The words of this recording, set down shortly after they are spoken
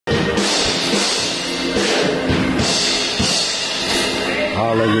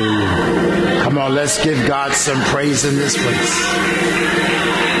Hallelujah. Come on, let's give God some praise in this place.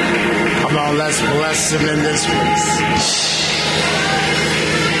 Come on, let's bless him in this place.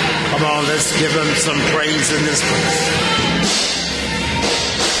 Come on, let's give him some praise in this place.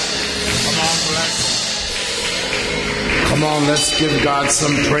 Come on, bless him. Come on, let's give God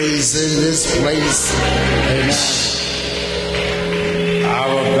some praise in this place. Amen.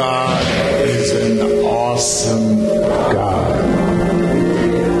 Our God is an awesome God.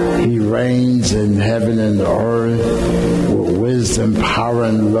 He reigns in heaven and earth with wisdom, power,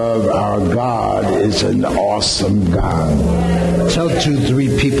 and love. Our God is an awesome God. Tell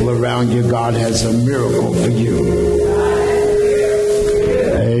 2-3 people around you, God has a miracle for you.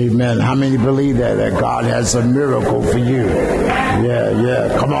 Amen. How many believe that God has a miracle for you?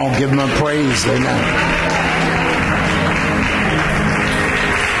 Yeah. Come on, give him a praise. Amen.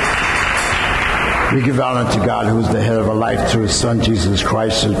 We give honor to God, who is the head of our life, to his Son, Jesus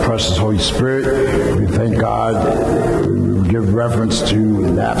Christ, his precious Holy Spirit. We thank God. We give reverence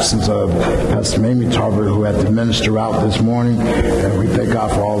to the absence of Pastor Mamie Tolbert, who had to minister out this morning. And we thank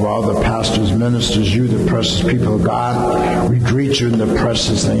God for all of our other pastors, ministers, you, the precious people of God. We greet you in the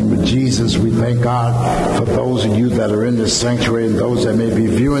precious name of Jesus. We thank God for those of you that are in this sanctuary and those that may be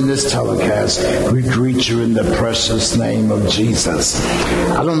viewing this telecast. We greet you in the precious name of Jesus.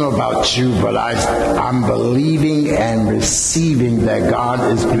 I don't know about you, but I'm believing and receiving that God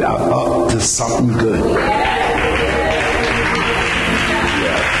is up to something good.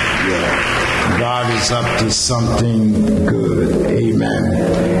 Yeah. God is up to something good.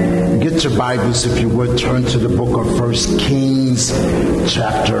 Amen. Get your Bibles, if you would. Turn to the book of 1 Kings,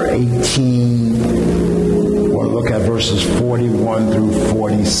 chapter 18. Look at verses 41 through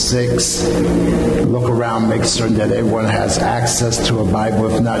 46. Look around, make certain that everyone has access to a Bible.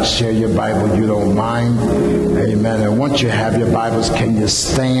 If not, share your Bible, you don't mind. Amen. And once you have your Bibles, can you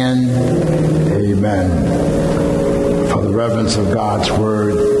stand? Amen. For the reverence of God's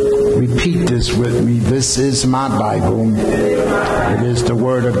word, repeat this with me. This is my Bible. It is the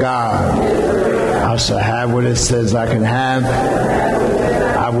word of God. I shall have what it says I can have.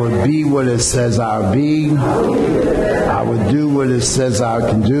 I will be what it says I'll be. I will do what it says I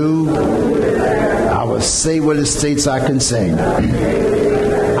can do. I will say what it states I can say.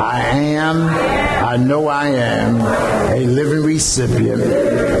 I know I am a living recipient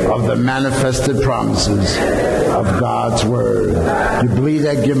of the manifested promises of God's word. You believe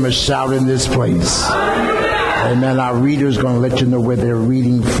that? Give them a shout in this place. Amen. Our reader is going to let you know where they're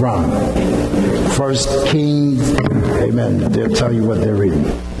reading from. 1 Kings, amen. They'll tell you what they're reading.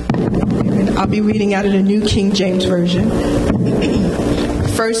 I'll be reading out of the New King James Version.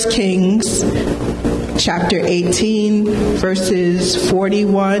 1 Kings, chapter 18, verses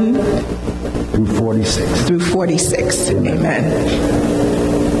 41 through 46. Amen.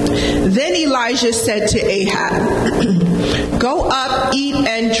 Then Elijah said to Ahab, "Go up, eat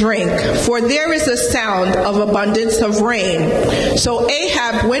and drink, for there is a sound of abundance of rain." So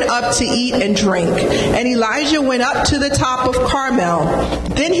Ahab went up to eat and drink, and Elijah went up to the top of Carmel.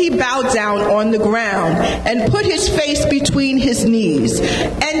 Then he bowed down on the ground and put his face between his knees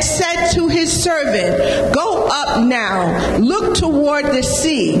and said to his servant, "Go up now, look toward the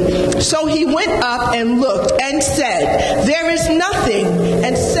sea." So he went up and looked and said, "There is nothing."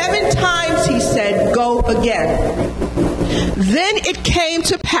 And 7 times he said, "Go again." Then it came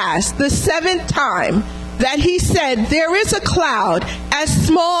to pass the 7th time that he said, "There is a cloud as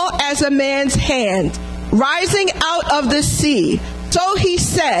small as a man's hand rising out of the sea." So he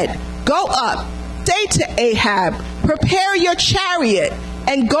said, "Go up, say to Ahab, prepare your chariot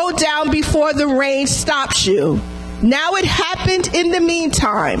and go down before the rain stops you." Now it happened in the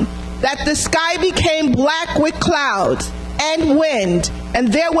meantime that the sky became black with clouds and wind,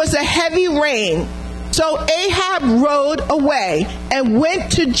 and there was a heavy rain. So Ahab rode away and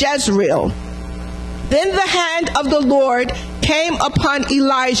went to Jezreel. Then the hand of the Lord came upon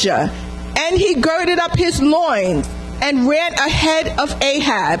Elijah, and he girded up his loins and ran ahead of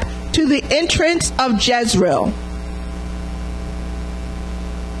Ahab to the entrance of Jezreel.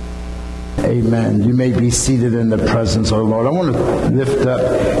 Amen. You may be seated in the presence of the Lord. I want to lift up,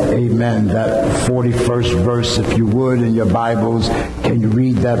 amen, that 41st verse, if you would, in your Bibles. Can you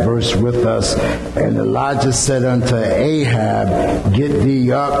read that verse with us? And Elijah said unto Ahab, "Get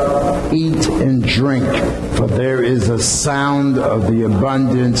thee up, eat and drink, for there is a sound of the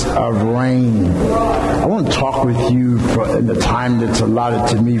abundance of rain." I want to talk with you in the time that's allotted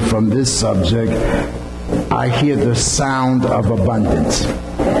to me from this subject. I hear the sound of abundance.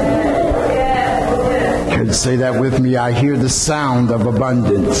 Say that with me. I hear the sound of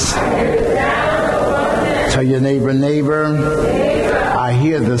abundance. Tell your neighbor, I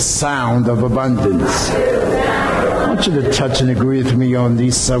hear the sound of abundance. I want you to touch and agree with me on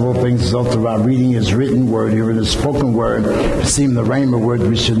these several things resulting about reading his written word, hearing his spoken word, receiving the rhema word.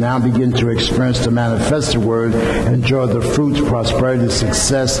 We should now begin to experience the manifested word, enjoy the fruits, prosperity,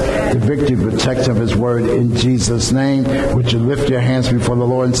 success, the victory, protection of his word in Jesus' name. Would you lift your hands before the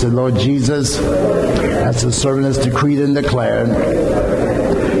Lord and say, Lord Jesus, as the servant has decreed and declared,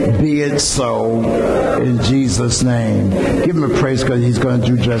 be it so in Jesus' name. Give him a praise because he's going to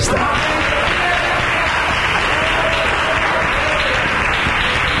do just that.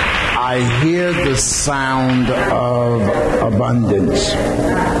 I hear the sound of abundance.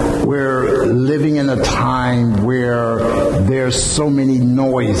 We're living in a time where there's so many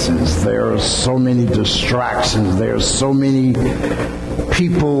noises, there are so many distractions, there are so many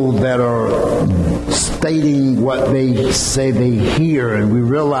people that are stating what they say they hear, and we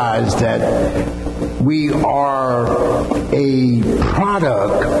realize that we are a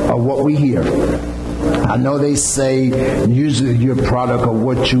product of what we hear. I know they say usually you're a product of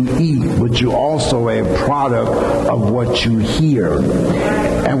what you eat, but you're also a product of what you hear.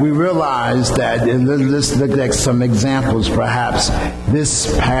 And we realize that, and let's look at some examples perhaps.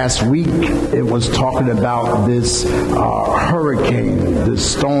 This past week, it was talking about this hurricane, this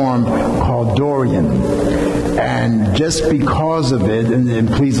storm called Dorian. And just because of it, and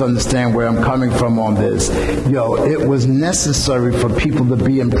please understand where I'm coming from on this, it was necessary for people to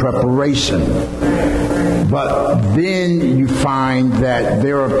be in preparation. But then you find that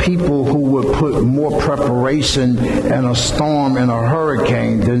there are people who would put more preparation in a storm and a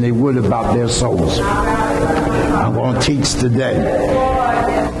hurricane than they would about their souls. I'm going to teach today.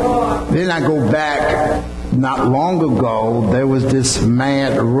 Then I go back, not long ago, there was this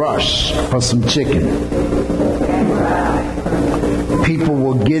mad rush for some chicken. People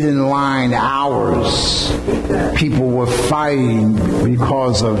would get in line hours. People were fighting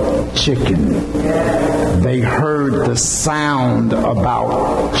because of chicken. They heard the sound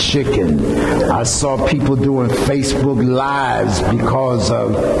about chicken. I saw people doing Facebook Lives because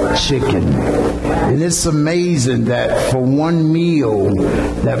of chicken. And it's amazing that for one meal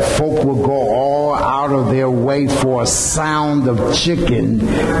that folk will go all out of their way for a sound of chicken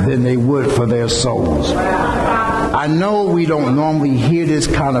than they would for their souls. I know we don't normally hear this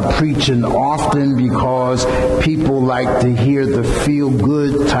kind of preaching often because people like to hear the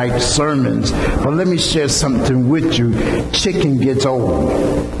feel-good type sermons. But let me share something with you. Chicken gets old.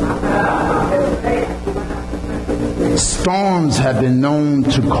 Storms have been known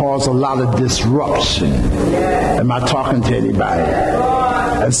to cause a lot of disruption. Am I talking to anybody?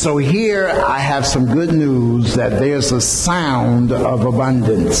 And so here I have some good news that there's a sound of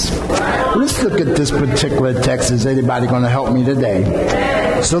abundance. Let's look at this particular text. Is anybody going to help me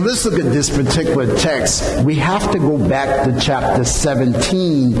today? So let's look at this particular text. We have to go back to chapter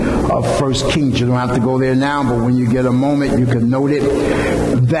 17 of 1 Kings. You don't have to go there now, but when you get a moment, you can note it.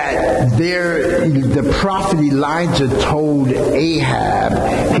 That the prophet Elijah told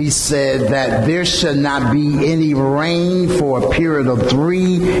Ahab, he said that there shall not be any rain for a period of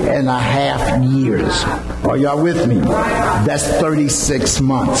 3.5 years. Are y'all with me? That's 36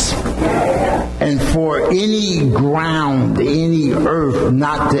 months. And for any ground, any earth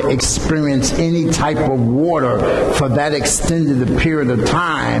not to experience any type of water for that extended period of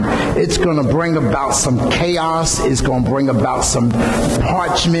time, it's going to bring about some chaos, it's going to bring about some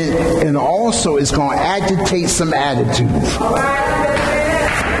parchment, and also it's going to agitate some attitudes.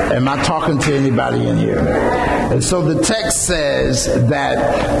 Am I talking to anybody in here? And so the text says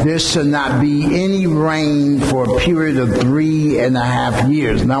that there shall not be any rain for a period of 3.5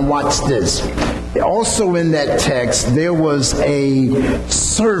 years. Now watch this. Also in that text, there was a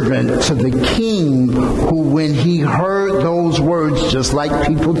servant to the king who, when he heard those words, just like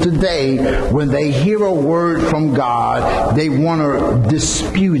people today, when they hear a word from God, they want to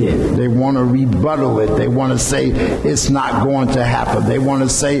dispute it. They want to rebuttal it. They want to say it's not going to happen. They want to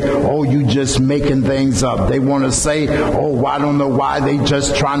say, oh, you just making things up. They want to say, oh, I don't know why they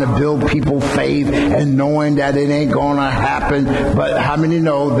just trying to build people faith and knowing that it ain't going to happen. But how many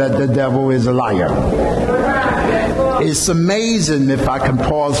know that the devil is a liar? It's amazing, if I can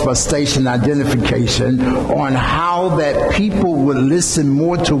pause for station identification, on how that people would listen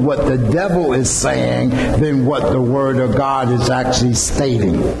more to what the devil is saying than what the Word of God is actually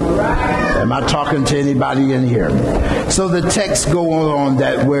stating. Am I talking to anybody in here? So the text goes on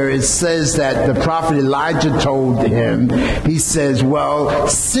that where it says that the prophet Elijah told him, he says, well,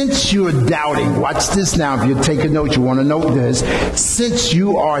 since you're doubting, watch this now, if you're taking notes, you want to note this, since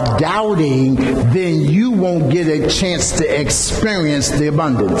you are doubting, then you won't get a chance chance to experience the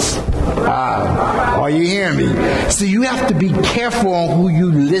abundance. Are you hearing me? So you have to be careful on who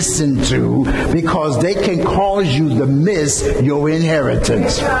you listen to, because they can cause you to miss your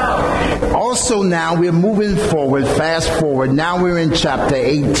inheritance. Also, now we're moving forward, fast forward. Now we're in chapter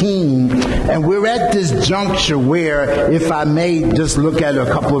 18, and we're at this juncture where, if I may just look at a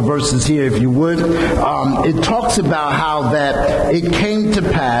couple of verses here, if you would, it talks about how that it came to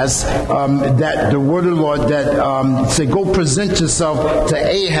pass that the word of the Lord that said, go present yourself to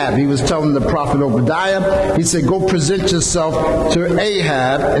Ahab. He was telling the prophet Obadiah, he said, go present yourself to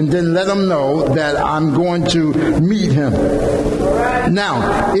Ahab, and then let him know that I'm going to meet him.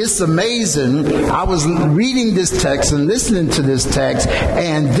 Now, it's amazing. I was reading this text and listening to this text,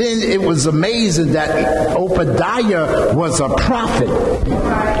 and then it was amazing that Obadiah was a prophet.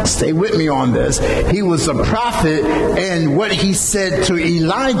 Stay with me on this. He was a prophet, and what he said to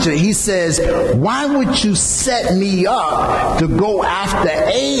Elijah, he says, why would you set me up to go after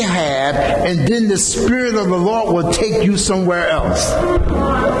Ahab, and then the Spirit of the Lord will take you somewhere else?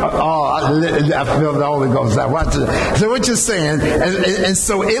 I feel the Holy Ghost. So what you're saying, and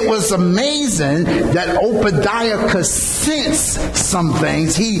so it was amazing that Obadiah could sense some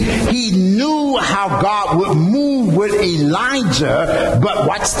things. He knew how God would move with Elijah, but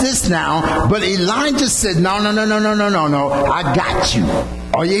watch this now. But Elijah said, no, I got you.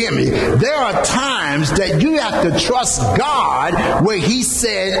 Oh, you hear me? There are times that you have to trust God where he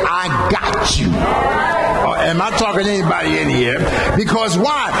said, I got you. Am I talking to anybody in here? Because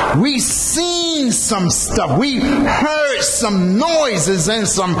why? We seen some stuff. We heard some noises and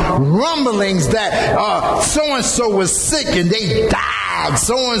some rumblings that so-and-so was sick and they died.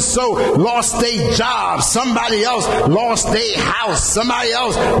 So-and-so lost their job. Somebody else lost their house. Somebody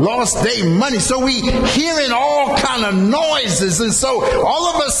else lost their money. So we hearing all kind of noises. And so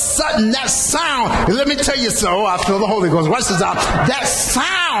all of a sudden that sound, let me tell you so, I feel the Holy Ghost. Watch this out. That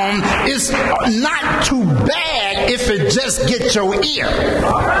sound is not too bad if it just gets your ear.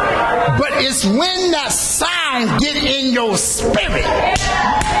 But it's when that sound get in your spirit.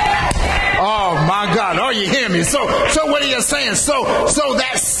 Oh my God. Oh, you hear me? So what are you saying? So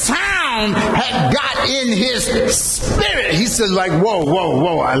that sound had got in his spirit. He said, like,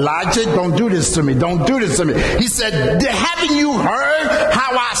 whoa, Elijah, don't do this to me. Don't do this to me. He said, haven't you heard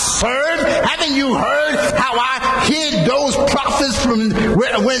how I served? Haven't you heard how I hid those prophets from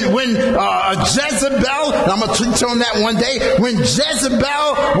when Jezebel, and I'm going to teach on that one day, when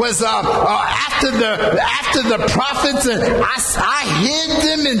Jezebel was after the prophets, and I hid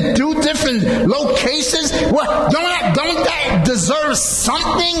them in 2 different locations. Well, don't that deserve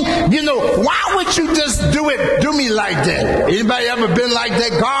something? You know, why would you just do me like that? Anybody ever been like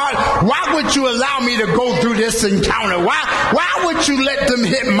that? God, why would you allow me to go through this encounter? Why would you let them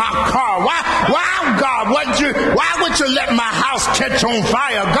hit my car? Why God, why would you let my house catch on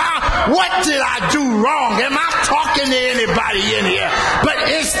fire? God, what did I do wrong? Am I talking to anybody in here? But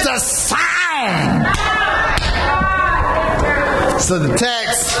it's the sound. So the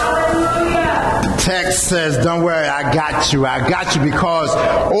text says, don't worry, I got you, because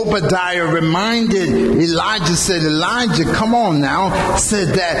Obadiah reminded Elijah, said, Elijah, come on now, said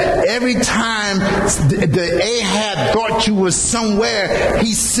that every time the Ahab thought you was somewhere,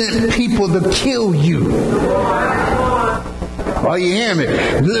 he sent people to kill you. Are you hearing me?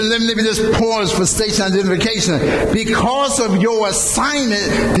 Let me just pause for station identification. Because of your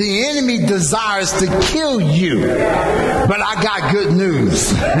assignment, the enemy desires to kill you. But I got good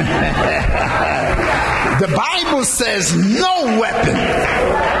news. The Bible says no weapon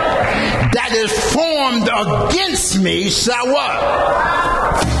that is formed against me shall what?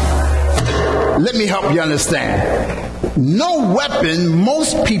 Let me help you understand. No weapon,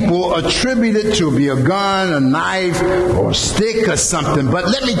 most people attribute it to be a gun, a knife, or a stick or something. But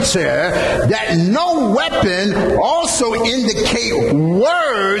let me tell you that no weapon also indicate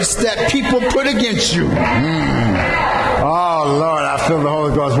words that people put against you. Oh, Lord, I feel the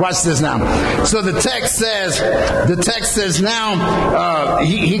Holy Ghost. Watch this now. So the text says now,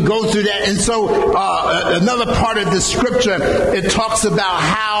 he goes through that. And so another part of the scripture, it talks about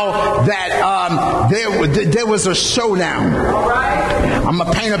how that there was a showdown. I'm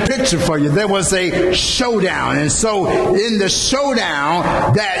going to paint a picture for you. There was a showdown. And so in the showdown,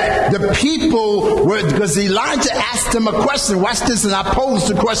 that the people were, because Elijah asked them a question. Watch this, and I pose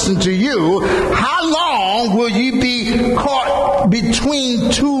the question to you. How long will you be caught between between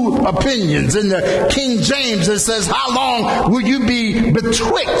two opinions. In the King James, it says, how long will you be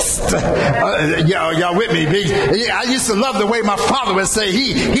betwixt? Y'all with me? I used to love the way my father would say,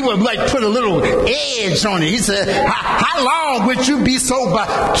 he would like put a little edge on it. He said, how long would you be so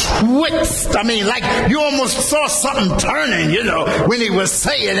betwixt? I mean, like you almost saw something turning, when he was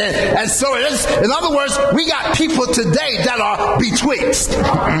saying it. And so it is, in other words, we got people today that are betwixt.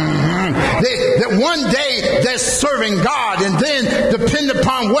 That one day they're serving God, and then depending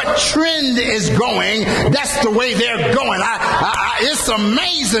upon what trend is going, that's the way they're going. It's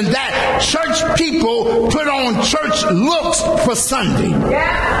amazing that church people put on church looks for Sunday,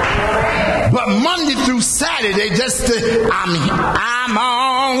 but Monday through Saturday, I'm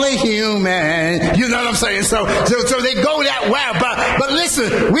only human. You know what I'm saying? So they go that way. But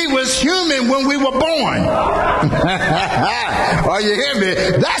listen, we was human when we were born. Oh, you hear me?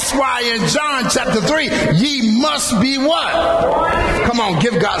 That's why in John chapter 3, ye must be what? Come on,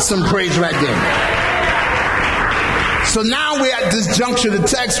 give God some praise right there. So now we're at this juncture of the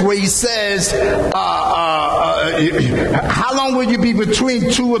text where he says, how long will you be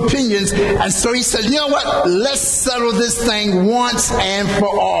between two opinions? And so he said, you know what? Let's settle this thing once and for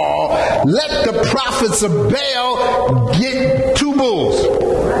all. Let the prophets of Baal get 2 bulls,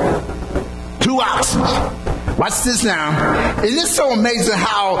 2 oxen. Watch this now. It is so amazing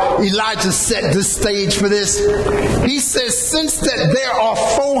how Elijah set the stage for this. He says, since that there are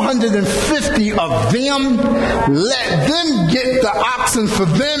 450 of them, let them get the oxen for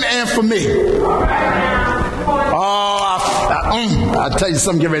them and for me. I'll tell you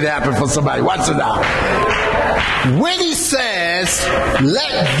something get ready to happen for somebody. Watch it now. When he says,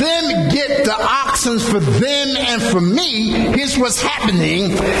 let them get the oxen for them and for me, here's what's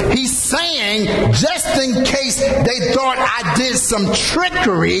happening. He's saying, just in case they thought I did some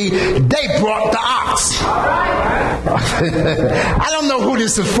trickery, they brought the ox. I don't know who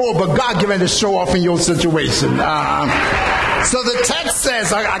this is for, but God getting to show off in your situation. So the text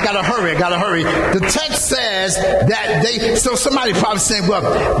says, I gotta hurry. The text says that so somebody probably saying,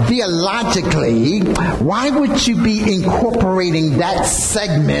 well, theologically, why would you be incorporating that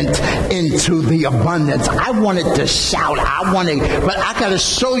segment into the abundance? I wanted to shout, but I gotta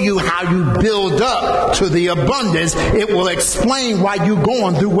show you how you build up to the abundance. It will explain why you're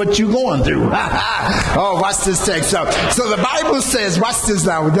going through what you're going through. Oh, watch this text. So the Bible says, watch this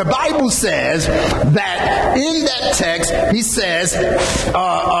now. The Bible says that in that text, he says,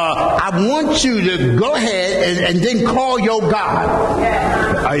 I want you to go ahead and then call your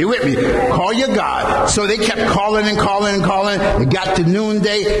God. Are you with me? Call your God. So they kept calling and calling and calling. It got to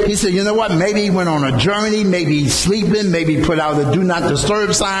noonday. He said, you know what? Maybe he went on a journey. Maybe he's sleeping. Maybe he put out a do not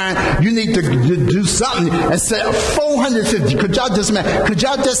disturb sign. You need to do something. And said 450. Could y'all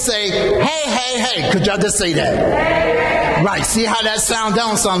just say, hey? Could y'all just say that? Right. See how that sound? That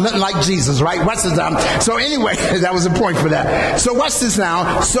don't sound nothing like Jesus, right? What's this? So anyway, that was a point for that. So watch this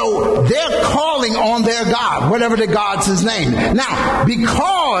now. So they're calling on their God, whatever the God's his name. Now,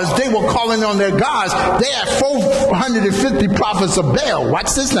 because they were calling on their gods, they had 450 prophets of Baal.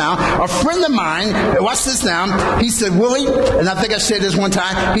 Watch this now. A friend of mine, watch this now. He said, Willie, and I think I said this one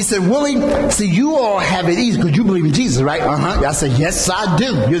time. He said, Willie, see, you all have it easy because you believe in Jesus, right? I said, yes, I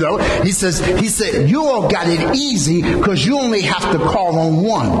do. He said, you all got it easy because you only have to call on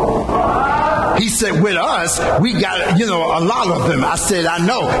one. He said, with us, we got, a lot of them. I said, I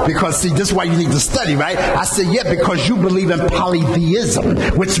know, because see, this is why you need to study, right? I said, yeah, because you believe in polytheism,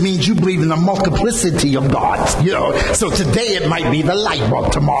 which means you believe in the multiplicity of gods, So today it might be the light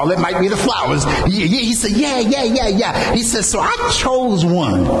bulb, tomorrow it might be the flowers. He said, yeah. He said, so I chose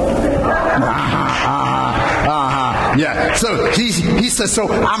one. Yeah. So he said, so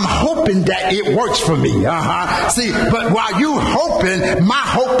I'm hoping that it works for me. See, but while you hoping, my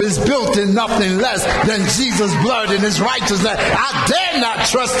hope is built in nothing less than Jesus' blood and his righteousness. I dare not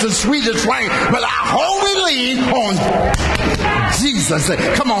trust the sweetest rain, but I wholly lean on Jesus.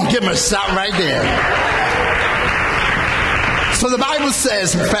 Come on, give him a shout right there. So the Bible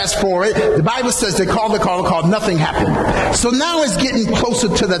says, fast forward, the Bible says they called, nothing happened. So now it's getting closer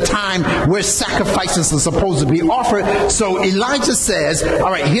to the time where sacrifices are supposed to be offered. So Elijah says, all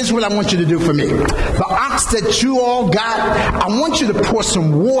right, here's what I want you to do for me. The ox that you all got, I want you to pour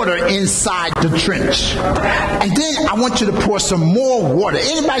some water inside the trench. And then I want you to pour some more water.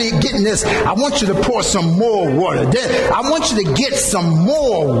 Anybody getting this? I want you to pour some more water. Then I want you to get some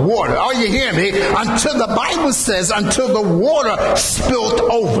more water. Are you hearing me? Until the Bible says, until the water spilt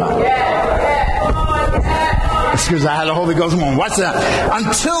over. Excuse me, I had the Holy Ghost moment. Watch that.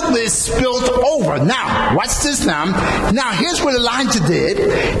 Until this spilled over. Now, watch this now. Now, here's what Elijah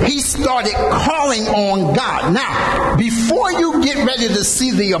did. He started calling on God. Now, before you get ready to see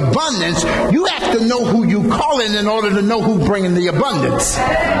the abundance, you have to know who you calling in order to know who bringing the abundance.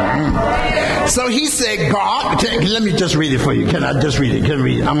 So he said, God, let me just read it for you. Can I just read it? Can I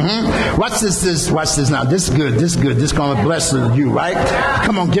read it? Watch this. Watch this now. This is good. This is good. This is going to bless you, right?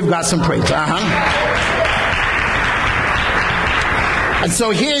 Come on, give God some praise. And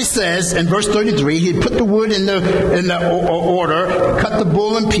so here he says in verse 33, he put the wood in the order, cut the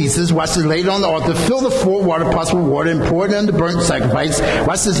bull in pieces, watch it, laid it on the altar, fill the 4 water pots with water, and pour it in the burnt sacrifice.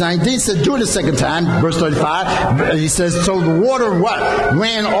 Watch this. Now he said, do it a second time. Verse 35, he says, so the water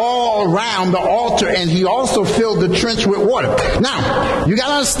ran all around the altar, and he also filled the trench with water. Now, you got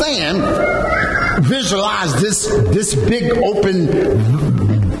to understand, visualize this big open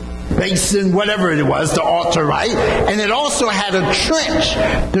basin, whatever it was, the altar, right? And it also had a trench.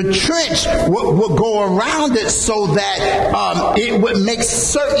 The trench would go around it so that it would make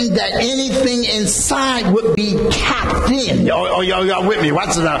certain that anything inside would be capped in. Y'all with me?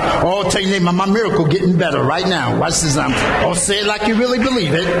 Watch it out. Oh, tell your neighbor, my miracle getting better right now. Watch this now. Oh, say it like you really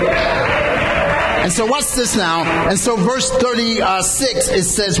believe it. And so watch this now. And so verse 36, it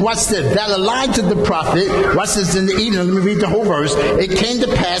says, watch this. That Elijah the prophet, watch this in the evening. Let me read the whole verse. It came to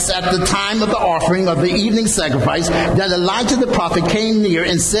pass at the time of the offering of the evening sacrifice that Elijah the prophet came near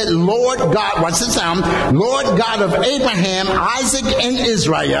and said, Lord God, watch this now, Lord God of Abraham, Isaac, and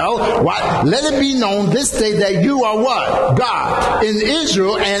Israel, let it be known this day that you are what? God in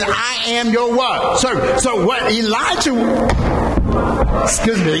Israel, and I am your what? So what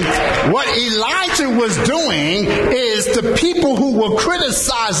what Elijah was doing is the people who were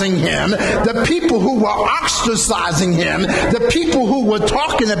criticizing him, the people who were ostracizing him, the people who were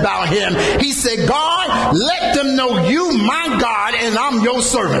talking about him, he said, God, let them know you my God and I'm your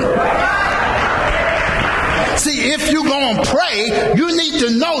servant. See, if you're going to pray, you need to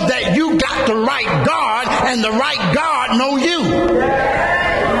know that you got the right God and the right God know you.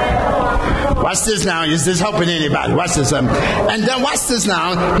 Watch this now. Is this helping anybody? Watch this. And then watch this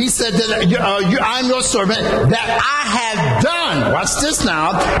now. He said that I'm your servant, that I have done. Watch this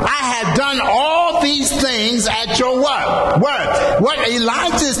now. I have done all these things at your word. What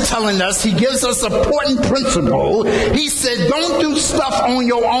Elijah is telling us, he gives us an important principle. He said, don't do stuff on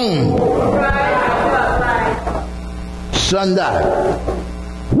your own. Sunday.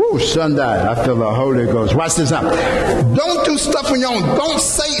 Woo, Sunday. I feel the Holy Ghost. Watch this now. Don't do stuff on your own. Don't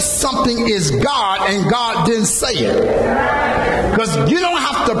say something is God and God didn't say it. Because you don't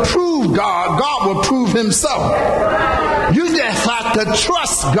have to prove God. God will prove himself. You just have to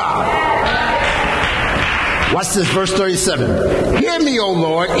trust God. Watch this, verse 37. Hear me, O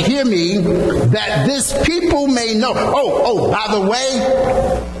Lord, hear me, that this people may know. Oh, by the way,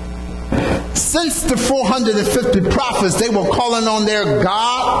 since the 450 prophets, they were calling on their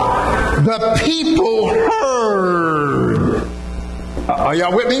God, the people heard. Are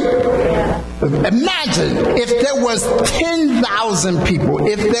y'all with me? Imagine if there was 10,000 people,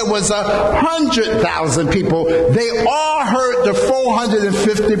 if there was 100,000 people, they all heard the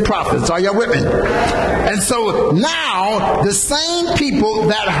 450 prophets. Are y'all with me? And so now the same people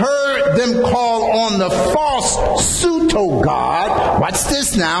that heard them call on the false pseudo God, watch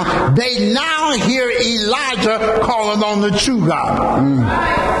this now, they now hear Elijah calling on the true God.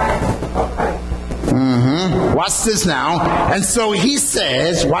 Watch this now. And so he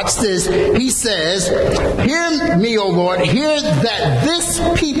says, watch this, he says, hear me, O Lord, hear that this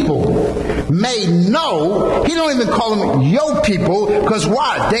people may know. He don't even call them your people, because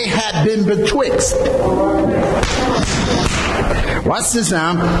why? They had been betwixt. Watch this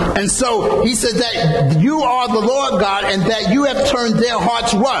now. And so he said that you are the Lord God and that you have turned their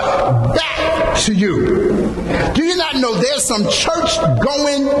hearts what? Back to you. Do you not know there's some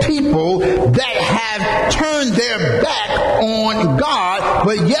church-going people that have turned their back on God,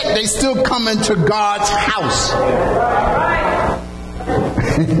 but yet they still come into God's house?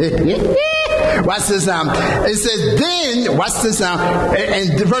 Watch this now. It says, then, watch this now,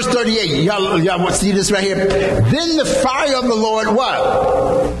 and verse 38, y'all see this right here? Then the fire of the Lord what?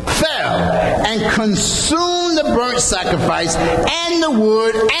 Fell and consumed the burnt sacrifice and the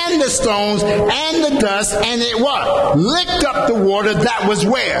wood and the stones and the dust, and it what? Licked up the water that was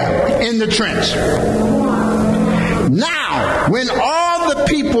where? In the trench. Now, when all the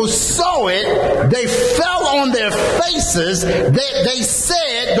people saw it, they fell on their faces. They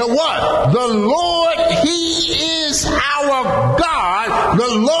said, the what? The Lord, He is our God. The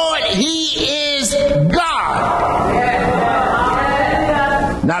Lord, He is God.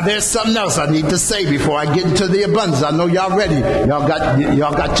 Now Now there's something else I need to say before I get into the abundance. I know y'all ready. Y'all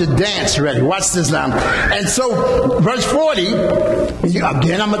got your dance ready. Watch this now. And so verse 40,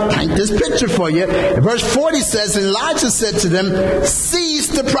 again, I'm going to paint this picture for you. Verse 40 says, Elijah said to them, seize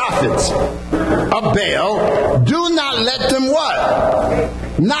the prophets of Baal. Do not let them what?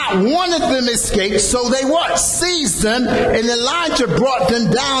 Not one of them escaped. So they what? Seized them. And Elijah brought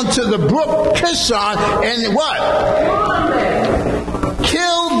them down to the brook Kishon and what?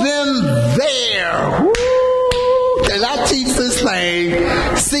 Killed them there. Woo! Can I teach this thing?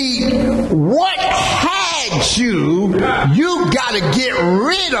 See, what had you got to get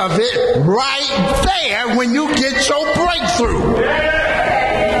rid of it right there when you get your breakthrough.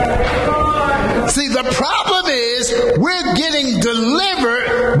 See, the problem is we're getting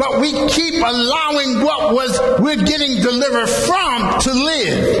delivered, but we keep allowing we're getting delivered from to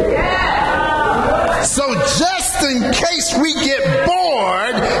live. So just in case we get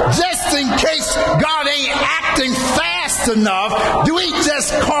bored, just in case God ain't acting fast enough, do we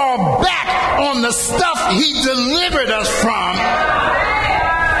just call back on the stuff he delivered us from?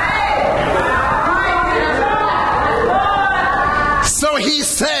 So he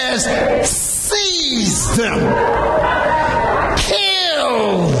says, seize them,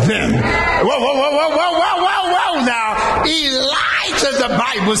 kill them. Whoa, now, Elijah, the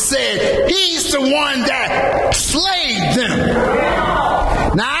Bible said, he's the one that slayed them.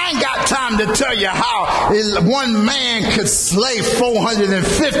 Now, I ain't got time to tell you how one man could slay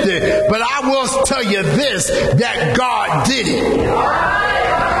 450, but I will tell you this, that God did it.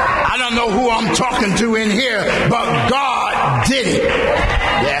 I don't know who I'm talking to in here, but God did it.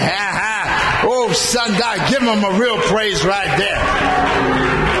 Yeah. Oh, Sunday, give him a real praise right there.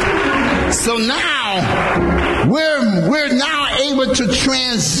 So now, we're now able to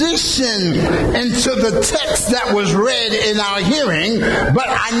transition into the text that was read in our hearing, but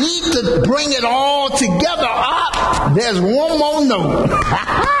I need to bring it all together up. There's one more note.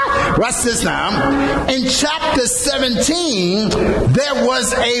 Watch this now. In chapter 17, there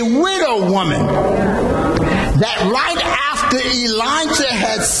was a widow woman that right after Elijah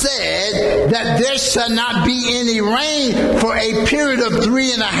had said that there shall not be any rain for a period of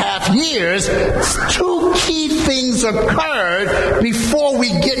 3.5 years, two key things occurred before we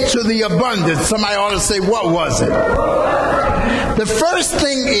get to the abundance. Somebody ought to say, what was it? The first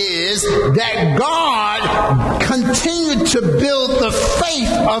thing is that God continued to build the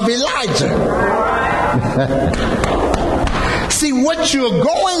faith of Elijah. See, what you're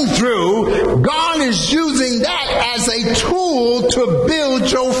going through, God is using that as a tool to build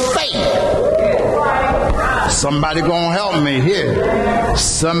your faith. Somebody gonna help me here.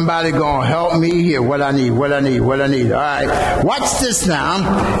 Somebody gonna help me here. What I need. All right. Watch this now.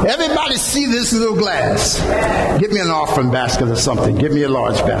 Everybody see this little glass. Give me an offering basket or something. Give me a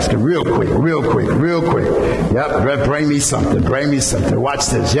large basket. Real quick. Yep. Bring me something. Watch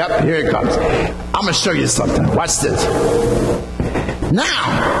this. Yep. Here it comes. I'm gonna show you something. Watch this.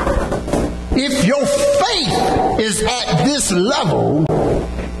 Now, if your faith is at this level,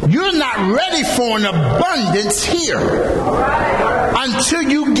 you're not ready for an abundance here until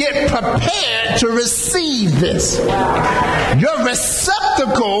you get prepared to receive this. Your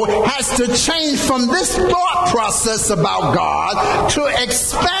receptacle has to change from this thought process about God to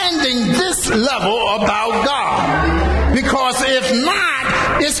expanding this level about God. Because if not,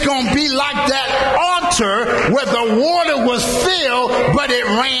 it's going to be like that altar where the water was filled, but it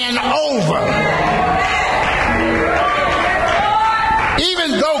ran over.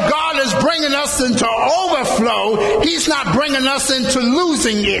 Even though God is bringing us into overflow, he's not bringing us into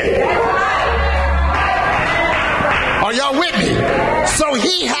losing it. Are y'all with me? So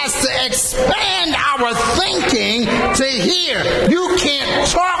he has to expand our thinking to here. You can't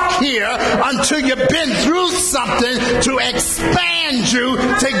talk here until you've been through something to expand you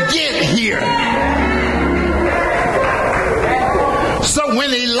to get here. So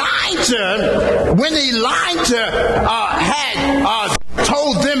when Elijah had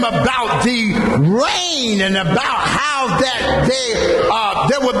told them about the rain and about how that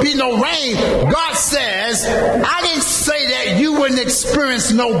there would be no rain, God says, I didn't say that you wouldn't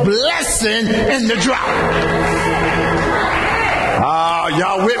experience no blessing in the drought.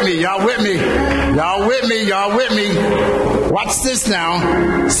 Y'all with me. Watch this now.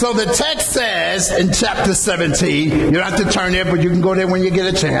 So the text says in chapter 17, you don't have to turn there, but you can go there when you get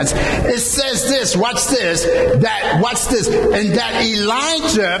a chance. It says this, watch this, and that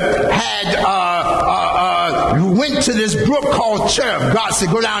Elijah had went to this brook called Cherith. God said,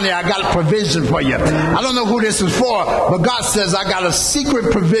 go down there, I got a provision for you. I don't know who this is for, but God says, I got a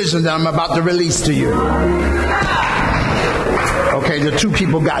secret provision that I'm about to release to you. Okay, the two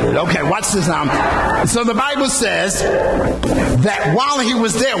people got it. Okay, watch this now. So the Bible says that while he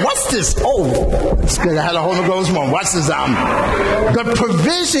was there, what's this? Oh, it's good. I had a Holy Ghost moment. Watch this now. The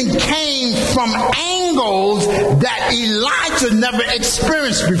provision came from angles that Elijah never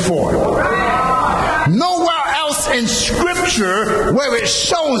experienced before. Nowhere else in Scripture where it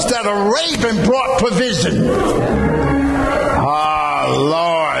shows that a raven brought provision.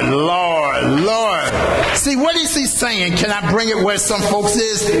 Lord, Lord, Lord. See, what is he saying? Can I bring it where some folks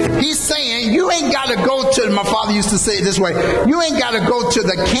is? He's saying, you ain't got to go to, my father used to say it this way, you ain't got to go to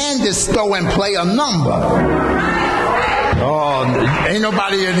the candy store and play a number. Oh, ain't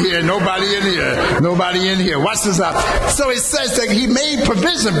nobody in here, nobody in here, nobody in here. Watch this out. So it says that he made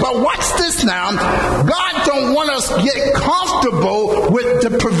provision. But watch this now. God don't want us to get comfortable with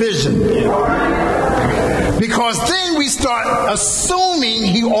the provision. Because then we start assuming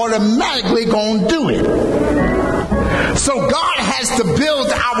he automatically gonna do it. So God has to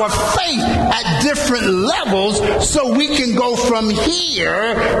build our faith at different levels so we can go from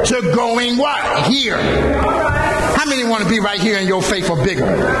here to going what? Here. How many want to be right here in your faith or bigger?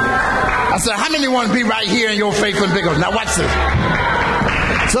 I said, how many want to be right here in your faith or bigger? Now watch this.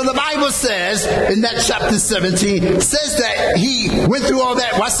 So the Bible says, in that chapter 17, says that he went through all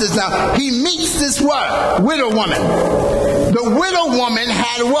that. Watch this now. He meets this what? Widow woman. The widow woman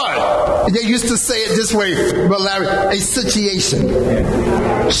had what? They used to say it this way, Brother Larry, a situation.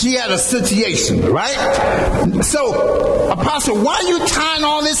 She had a situation, right? So, Apostle, why are you tying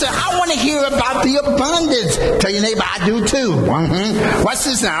all this? I want to hear about the abundance. Tell your neighbor, I do too. Watch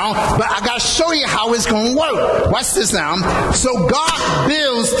this now. But I got to show you how it's going to work. Watch this now. So God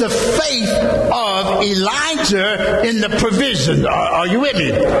builds the faith of Elijah in the provision. Are you with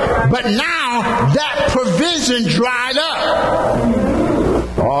me? But now that provision dried up.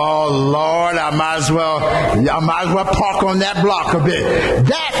 Oh Lord, I might as well park on that block a bit.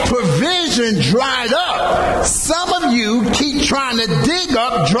 That provision dried up. Some of you keep trying to dig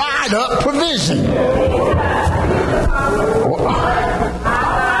up dried up provision.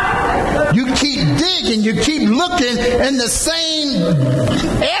 You keep digging, you keep looking in the same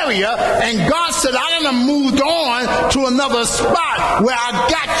area, and God said, I done moved on to another spot where I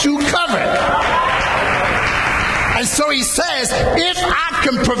got you covered. And so he says, if I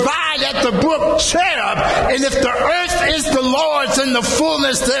can provide at the brook Cherub, and if the earth is the Lord's and the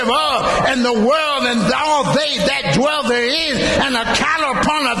fullness thereof, and the world and all they that dwell therein, and the cattle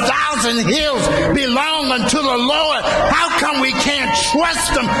upon 1,000 hills belong unto the Lord, how come we can't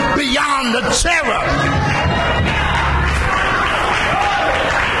trust them beyond the cherub?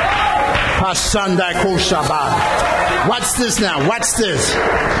 Watch this now. Watch this.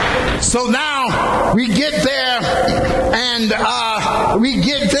 So now we get there, and we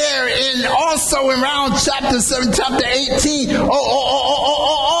get there in also around chapter 7, chapter 18.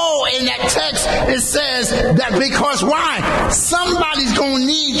 In that text it says that because why? Somebody's going to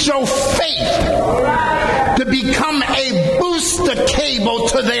need your faith to become a booster cable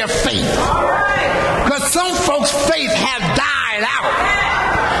to their faith. Because some folks' faith have died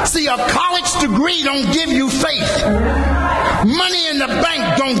out. See, a college degree don't give you faith. Money in the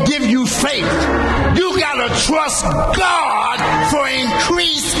bank don't give you faith. You gotta trust God for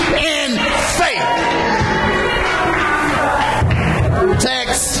increase in faith.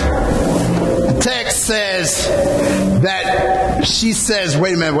 The text says that she says,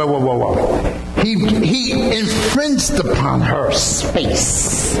 wait a minute, whoa. He infringed upon her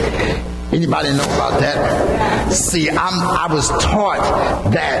space. Anybody know about that? See, I was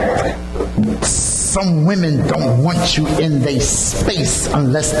taught that some women don't want you in their space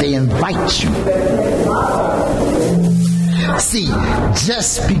unless they invite you. See,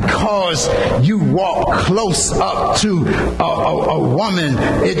 just because you walk close up to a woman,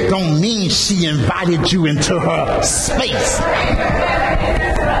 it don't mean she invited you into her space.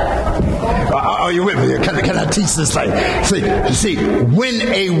 Are you with me? Can I teach this? Like, see, when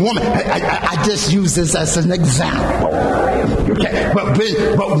a woman, I just use this as an example. Okay,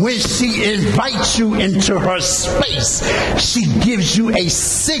 but when she invites you into her space, she gives you a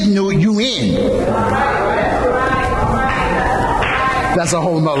signal you in. That's a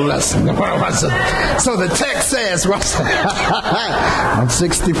whole nother lesson. So the text says, I'm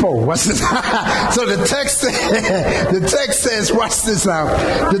 64. What's this? So the text says, watch this now.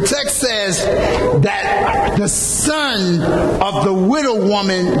 The text says that the son of the widow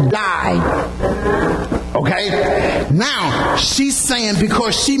woman died. Okay? Now, she's saying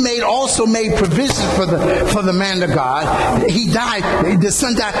because she also made provision for the man of God. He died. The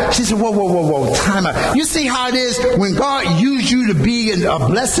son died. She said, whoa, time out. You see how it is when God used you to be a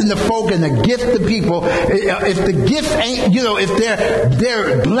blessing to folk and a gift to people. If the gift ain't, if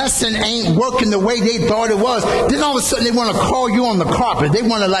their blessing ain't working the way they thought it was, then all of a sudden they want to call you on the carpet. They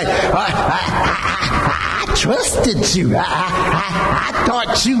want to I trusted you. I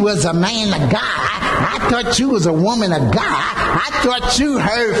thought you was a man of God. I thought you was a woman of God. I thought you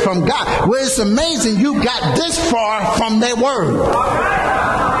heard from God. Well, it's amazing you got this far from their word.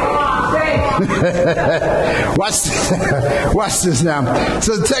 Watch this now.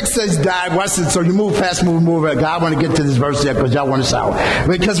 So the text says died. Watch this. So you move fast, move. God, I want to get to this verse yet because y'all want to shout.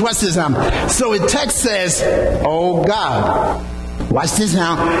 Because watch this now. So the text says, oh God. Watch this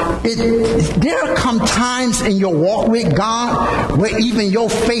now. There come times in your walk with God where even your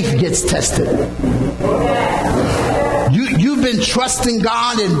faith gets tested. You've been trusting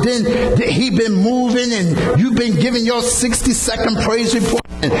God, and then He been moving, and you've been giving your 60-second praise report,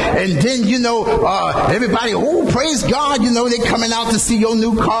 and then everybody, praise God, they coming out to see your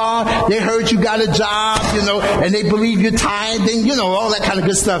new car. They heard you got a job, and they believe you're tired, then all that kind of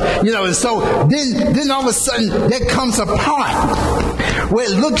good stuff, and so then all of a sudden there comes a part where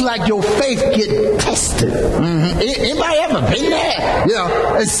it looked like your faith get tested. Anybody ever been there?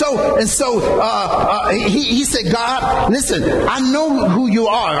 And so he said, God, listen, I know who you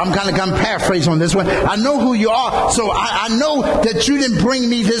are. I'm going to paraphrase on this one. I know who you are, so I know that you didn't bring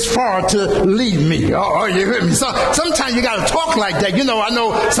me this far to leave me. Oh, you heard me? So sometimes you got to talk like that. I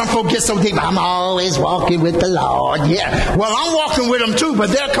know some folk get so deep. I'm always walking with the Lord. Yeah. Well, I'm walking with him too, but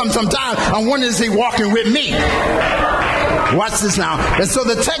there comes some time I'm wondering, is he walking with me? Watch this now. And so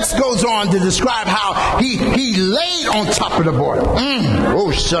the text goes on to describe how he laid on top of the boy.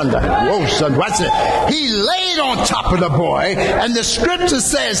 Oh, Shunda. Watch it. He laid on top of the boy, and the scripture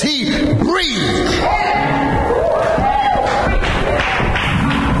says he breathed.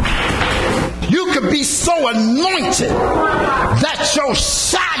 You could be so anointed that your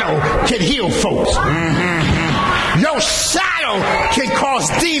shadow can heal folks. Your shadow can cause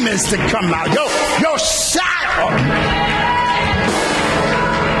demons to come out. Your shadow.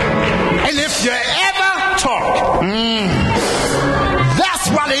 And if you ever talk, that's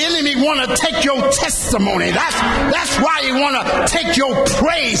why the enemy want to take your testimony. That's why he want to take your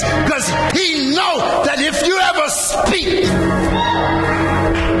praise, because he know that if you ever speak,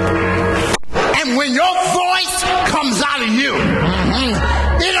 and when your voice comes out of you,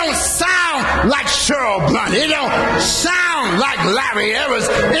 it don't sound like Cheryl Blunt. It don't sound like Larry Evans.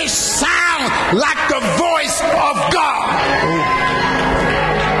 It sounds like the voice of God.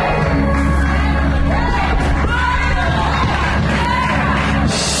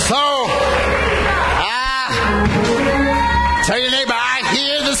 Tell your neighbor, I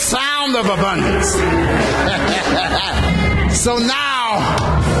hear the sound of abundance. So now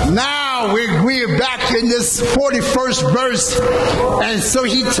we're back in this 41st verse. And so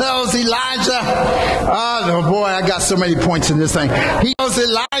he tells Elijah, oh boy, I got so many points in this thing. He tells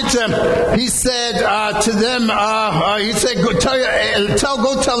Elijah, he said to them, he said, go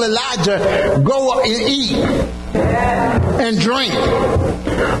tell Elijah, go and eat and drink.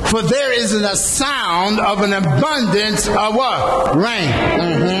 For there is a sound of an abundance of what? Rain.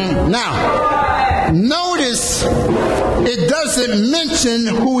 Now, notice it doesn't mention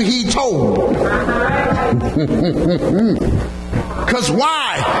who he told. Because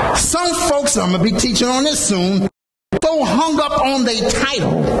why? Some folks, I'm going to be teaching on this soon, so hung up on their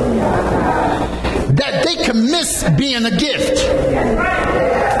title that they can miss being a gift.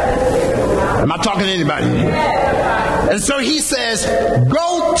 Am I talking to anybody? And so he says,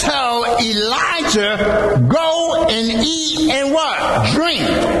 go tell Elijah, go and eat and what? Drink.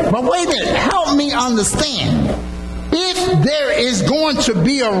 But wait a minute, help me understand. If there is going to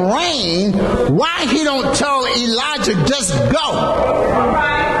be a rain, why he don't tell Elijah just go?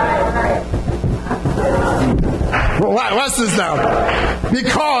 Well, what's this now?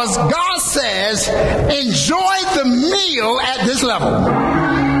 Because God says, enjoy the meal at this level.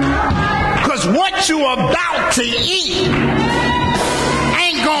 Because what you about to eat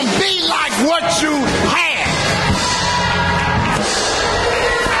ain't going to be like what you had.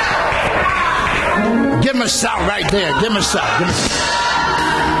 Give him a shout right there. Give him a shout.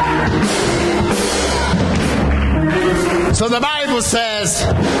 So the Bible says,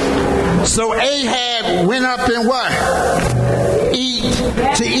 so Ahab went up and what?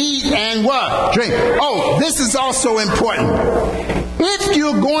 To eat and what? drink. Oh, this is also important. If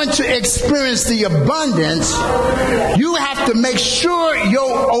you're going to experience the abundance, you have to make sure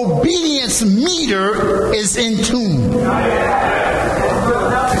your obedience meter is in tune.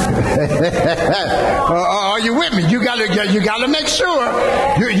 Are you with me? You gotta make sure.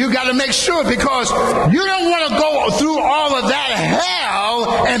 You gotta make sure, because you don't want to go through all of that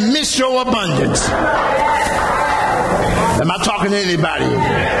hell and miss your abundance. Am I talking to anybody?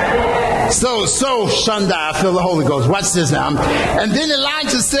 So, Shunda, I feel the Holy Ghost. Watch this now. And then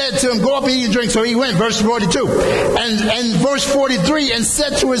Elijah said to him, go up and eat and drink. So he went, verse 42. And verse 43, and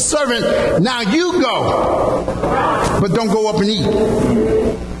said to his servant, now you go, but don't go up and eat.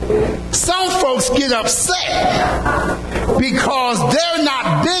 Some folks get upset because they're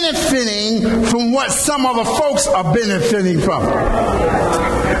not benefiting from what some other folks are benefiting from.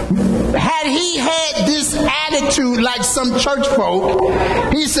 Had he had this attitude like some church folk,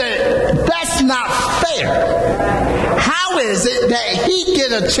 he said, that's not fair. How is it that he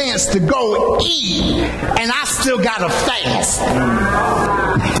get a chance to go eat and I still got to fast?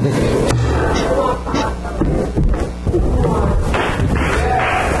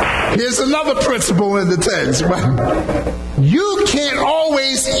 Here's another principle in the text. You can't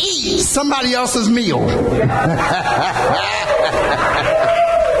always eat somebody else's meal.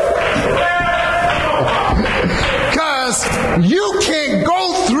 Because you can't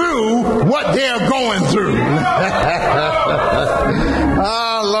go through what they're going through.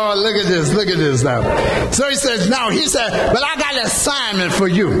 Oh, Lord, look at this now. So he says, but I got an assignment for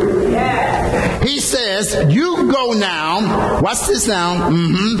you. He says, you go now. Watch this now.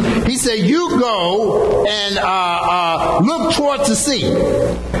 He said, you go and look toward the sea.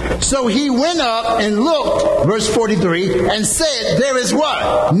 So he went up and looked, verse 43, and said, there is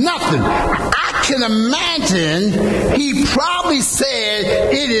what? Nothing. I can imagine he probably said,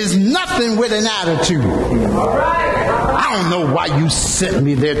 it is nothing with an attitude. I don't know why you sent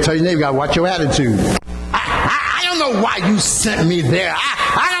me there. Tell your neighbor, you gotta watch your attitude. I don't know why you sent me there.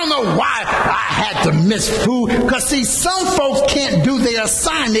 I don't know why I had to miss food. Because see, some folks can't do their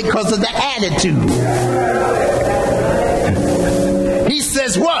assignment because of the attitude. He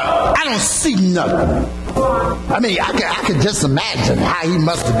says, what? I don't see nothing. I mean, I could just imagine how he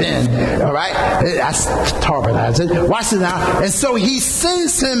must have been. All right? That's Tolbert. I said, watch it now. And so he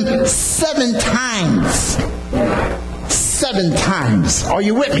sends him 7 times. 7 times. Are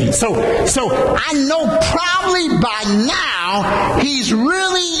you with me? So I know probably by now he's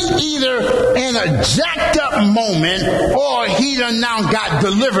really either in a jacked up moment or he done now got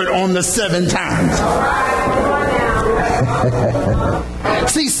delivered on the 7 times.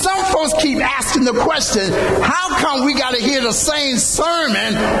 See, some folks keep asking the question, how come we got to hear the same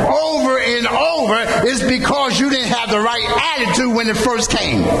sermon over and over? It's because you didn't have the right attitude when it first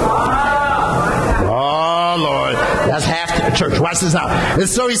came. Oh, Lord. That's half the church. Watch this now. And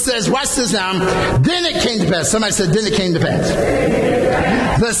so he says, watch this now. Then it came to pass. Somebody said, then it came to pass.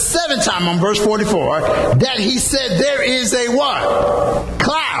 The 7th time on verse 44, that he said, there is a what?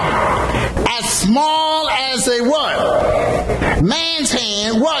 Cloud. As small as a what? Man's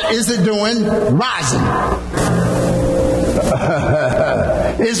hand. What is it doing? Rising.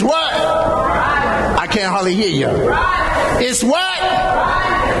 It's what? I can't hardly hear you. It's what?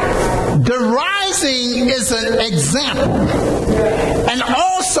 The rising is an example and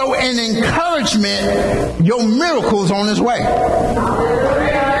also an encouragement. Your miracle's on its way.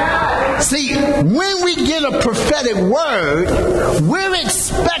 See, when we get a prophetic word, we're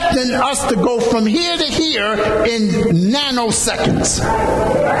expecting us to go from here to here in nanoseconds.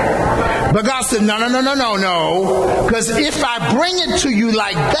 But God said, no. Because if I bring it to you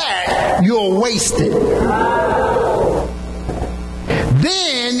like that, you'll waste it.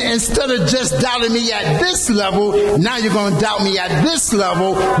 Then, instead of just doubting me at this level, now you're going to doubt me at this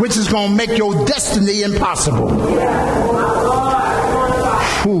level, which is going to make your destiny impossible.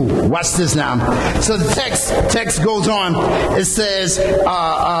 Ooh, watch this now. So the text goes on. It says,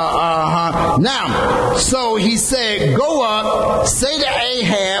 now, so he said, go up, say to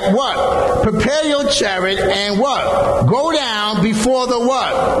Ahab, what? Prepare your chariot and what? Go down before the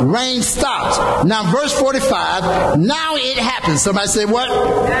what? Rain stops. Now, verse 45, now it happens. Somebody say what?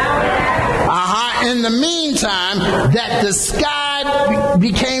 In the meantime, that the sky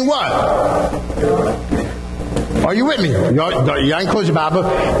became what? Are you with me? You ain't close your Bible.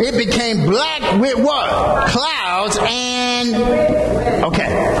 It became black with what? Clouds and... Okay.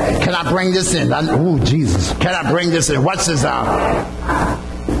 Can I bring this in? Oh, Jesus. Can I bring this in? Watch this out.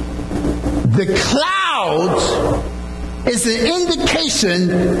 The clouds is an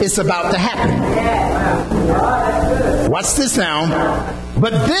indication it's about to happen. Watch this now.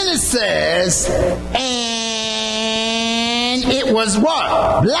 But then it says, and it was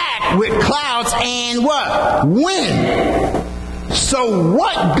what? Black with clouds and what? Wind. So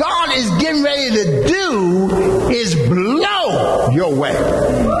what God is getting ready to do is blow your way.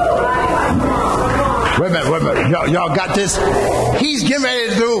 Wait a minute. Y'all got this? He's getting ready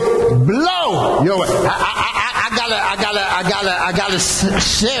to blow your way. I gotta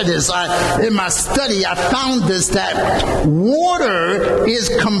share this. In my study, I found this, that water is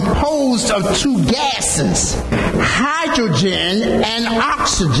composed of two gases, hydrogen and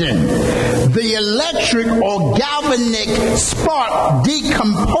oxygen. The electric or galvanic spark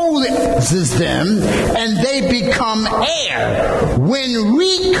decomposes them and they become air. When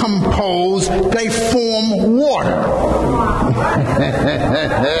recomposed, they form water.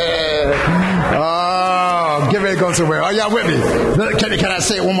 Oh, get ready to go somewhere. Are y'all with me? Can I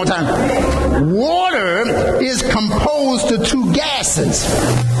say it one more time? Water is composed of two gases,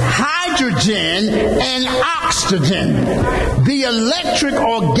 hydrogen and oxygen. The electric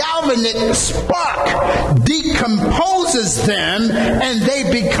or galvanic spark decomposes them and they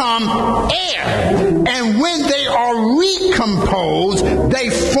become air. And when they are recomposed, they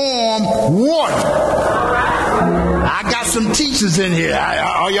form water. I got some teachers in here.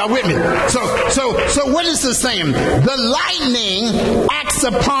 Are y'all with me? So what is this saying? The lightning acts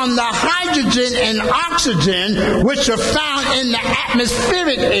upon the hydrogen and oxygen which are found in the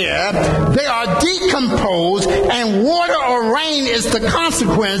atmospheric air. They are decomposed, and water or rain is the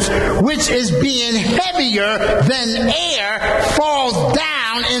consequence, which is being heavier than air falls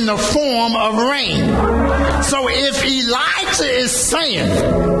down in the form of rain. So if Elijah is saying,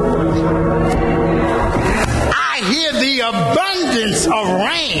 I hear the abundance of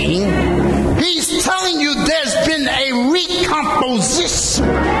rain, he's telling you there's been a recomposition.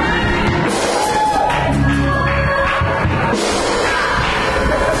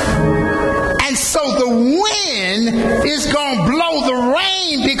 And so the wind is going to blow the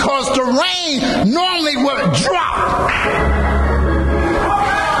rain because the rain normally would drop.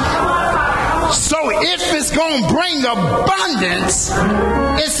 So if it's going to bring abundance,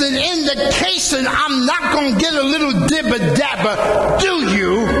 it's an indication I'm not going to get a little dibba-dabba, do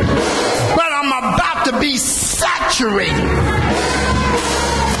you? But I'm about to be saturated.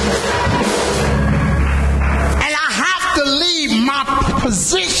 And I have to leave my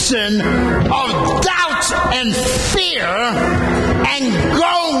position of doubt and fear and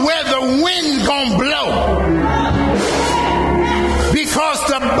go where the wind's going to blow. Because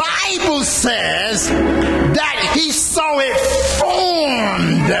the Bible says that he saw it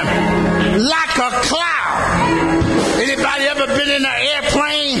formed like a cloud. Anybody ever been in an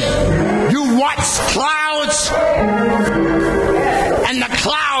airplane? You watch clouds and the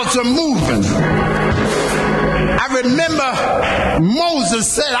clouds are moving. I remember Moses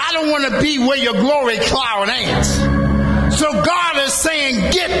said, I don't want to be where your glory cloud ain't. So God is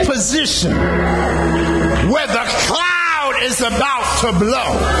saying, get position where the cloud is about to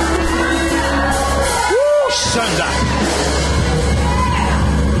blow. Woo, Sunday.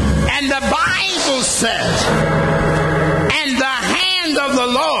 And the Bible says, and the hand of the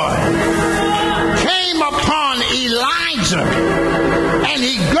Lord came upon Elijah, and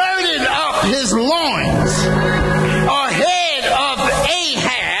he girded up his loins ahead of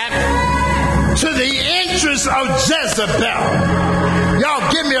Ahab to the entrance of Jezebel.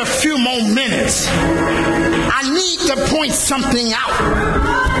 Y'all give me a few more minutes. I need to point something out.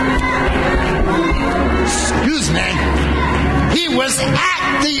 Excuse me. He was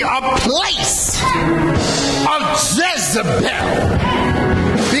at the place of Jezebel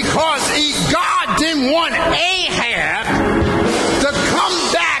because God didn't want Ahab to come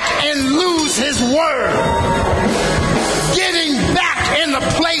back and lose his word, getting back in the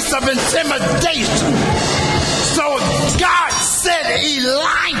place of intimidation. So God said,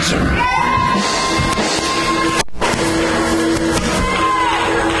 Elijah,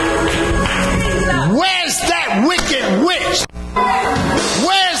 where's that wicked witch?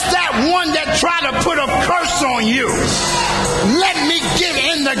 Where's that one that tried to put a curse on you? Let me get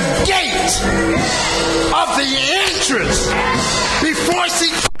in the gate of the entrance before she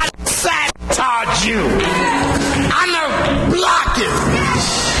tries to sabotage you. I'm going to block it.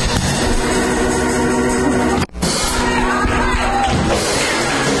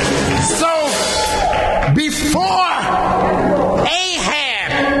 So before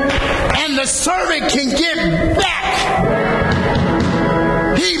Ahab and the servant can get back,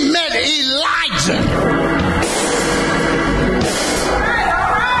 he met Elijah.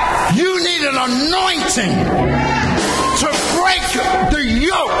 You need an anointing to break the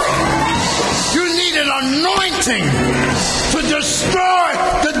yoke. You need an anointing to destroy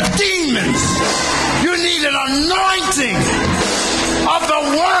the demons. You need an anointing of the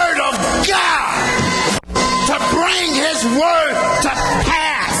Word of God to bring His Word to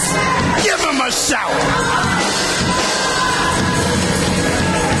pass. Give Him a shout.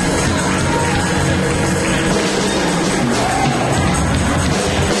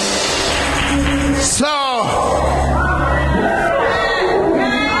 So,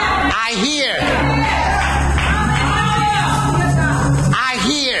 I hear,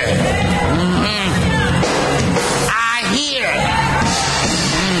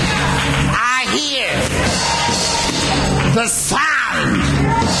 the sound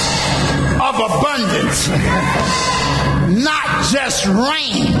of abundance, not just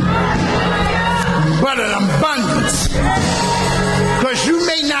rain, but an abundance. Because you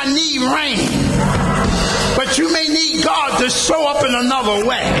may not need rain, but you may need God to show up in another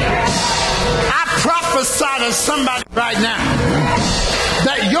way. I prophesy to somebody right now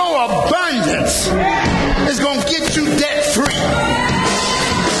that your abundance is going to get you debt free.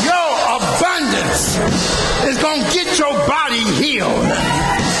 Your abundance is going to get your body healed.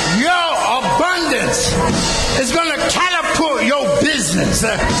 Your abundance is going to catapult your business.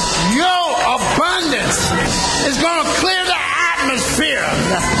 Your abundance is going to clear the atmosphere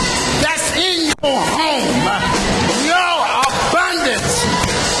that's in your home. Your abundance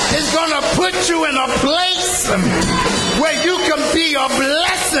is going to put you in a place where you can be a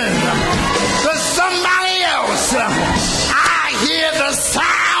blessing to somebody else. I hear the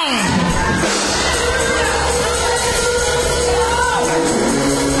sound.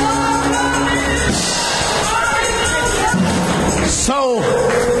 So,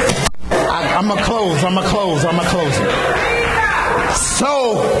 I'm going to close. So,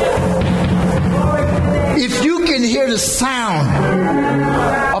 if you can hear the sound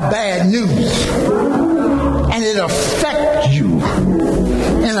of bad news and it affects you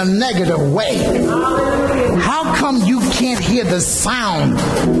in a negative way, how come you can't hear the sound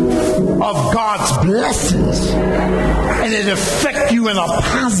of God's blessings and it affects you in a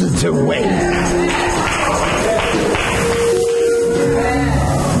positive way?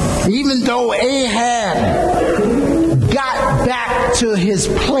 Even though Ahab got back to his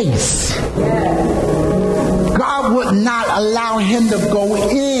place, God would not allow him to go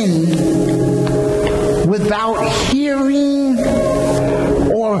in without hearing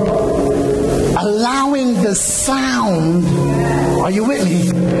or allowing the sound. Are you with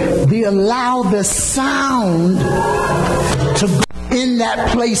me? Allow the sound to go in that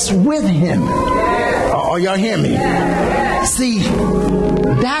place with him. Oh, y'all hear me? See,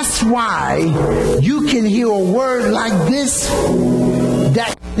 that's why you can hear a word like this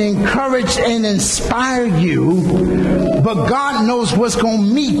that encourage and inspire you, but God knows what's going to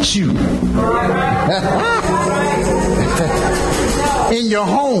meet you in your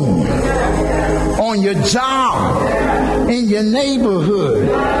home, on your job, in your neighborhood,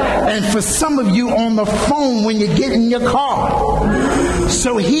 and for some of you on the phone when you get in your car.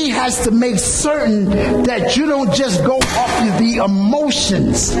 So He has to make certain that you don't just go off of the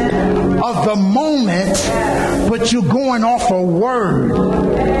emotions of the moment, but you're going off a word.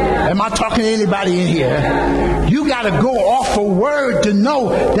 Am I talking to anybody in here? You got to go off a word to know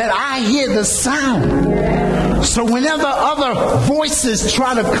that I hear the sound. So whenever other voices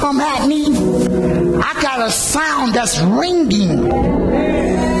try to come at me, I got a sound that's ringing.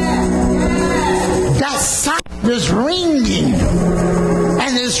 That sound is ringing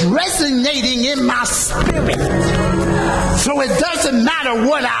and is resonating in my spirit. So it doesn't matter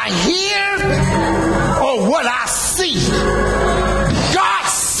what I hear or what I see. God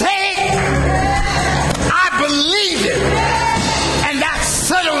said, I believe it, and that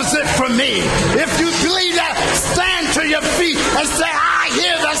settles it for me. If you believe that, stand to your feet and say, I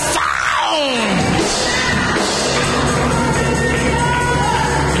hear the sound.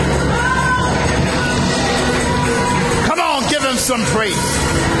 Come on, give Him some praise.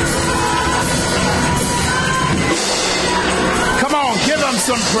 Come on, give Him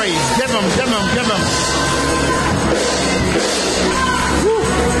some praise. Give Him. Woo.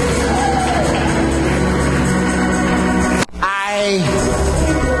 I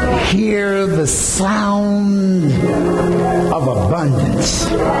hear the sound of abundance.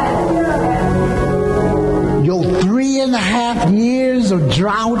 Your 3.5 years of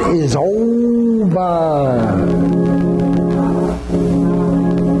drought is over.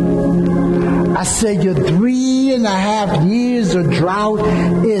 I said your 3.5 years of drought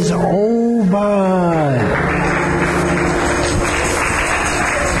is over.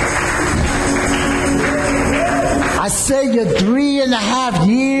 I say your 3.5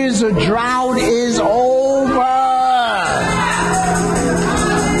 years of drought is over.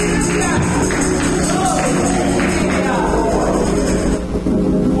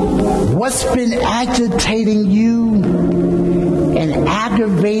 What's been agitating you and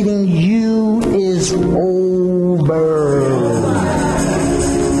aggravating you is over.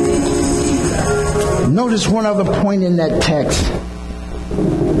 Notice one other point in that text.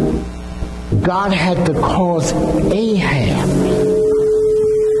 God had to cause Ahab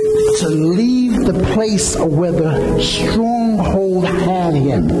to leave the place where the stronghold had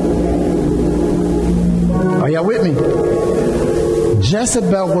him. Are y'all with me?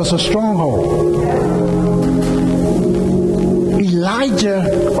 Jezebel was a stronghold. Elijah,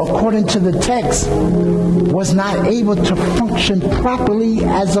 according to the text, was not able to function properly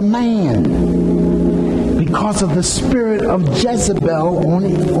as a man because of the spirit of Jezebel on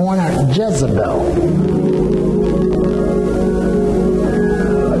Jezebel.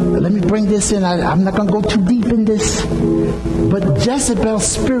 Let me bring this in. I'm not going to go too deep in this. But Jezebel's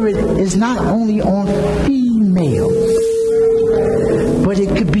spirit is not only on females, but it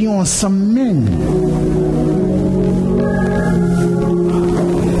could be on some men.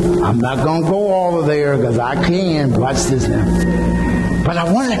 I'm not going to go all of there because I can. Watch this now. But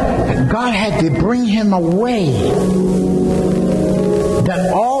God had to bring him away.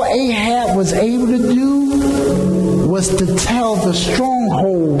 That all Ahab was able to do was to tell the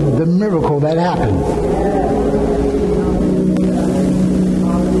stronghold the miracle that happened.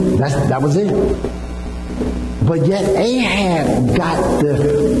 That was it. But yet Ahab got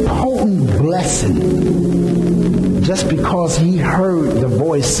the potent blessing just because he heard the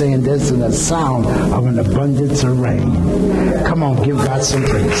voice saying there's a sound of an abundance of rain. Come on, give God some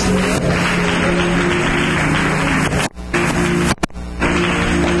praise.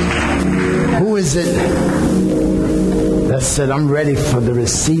 Who is it that said, I'm ready for to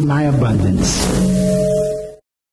receive my abundance?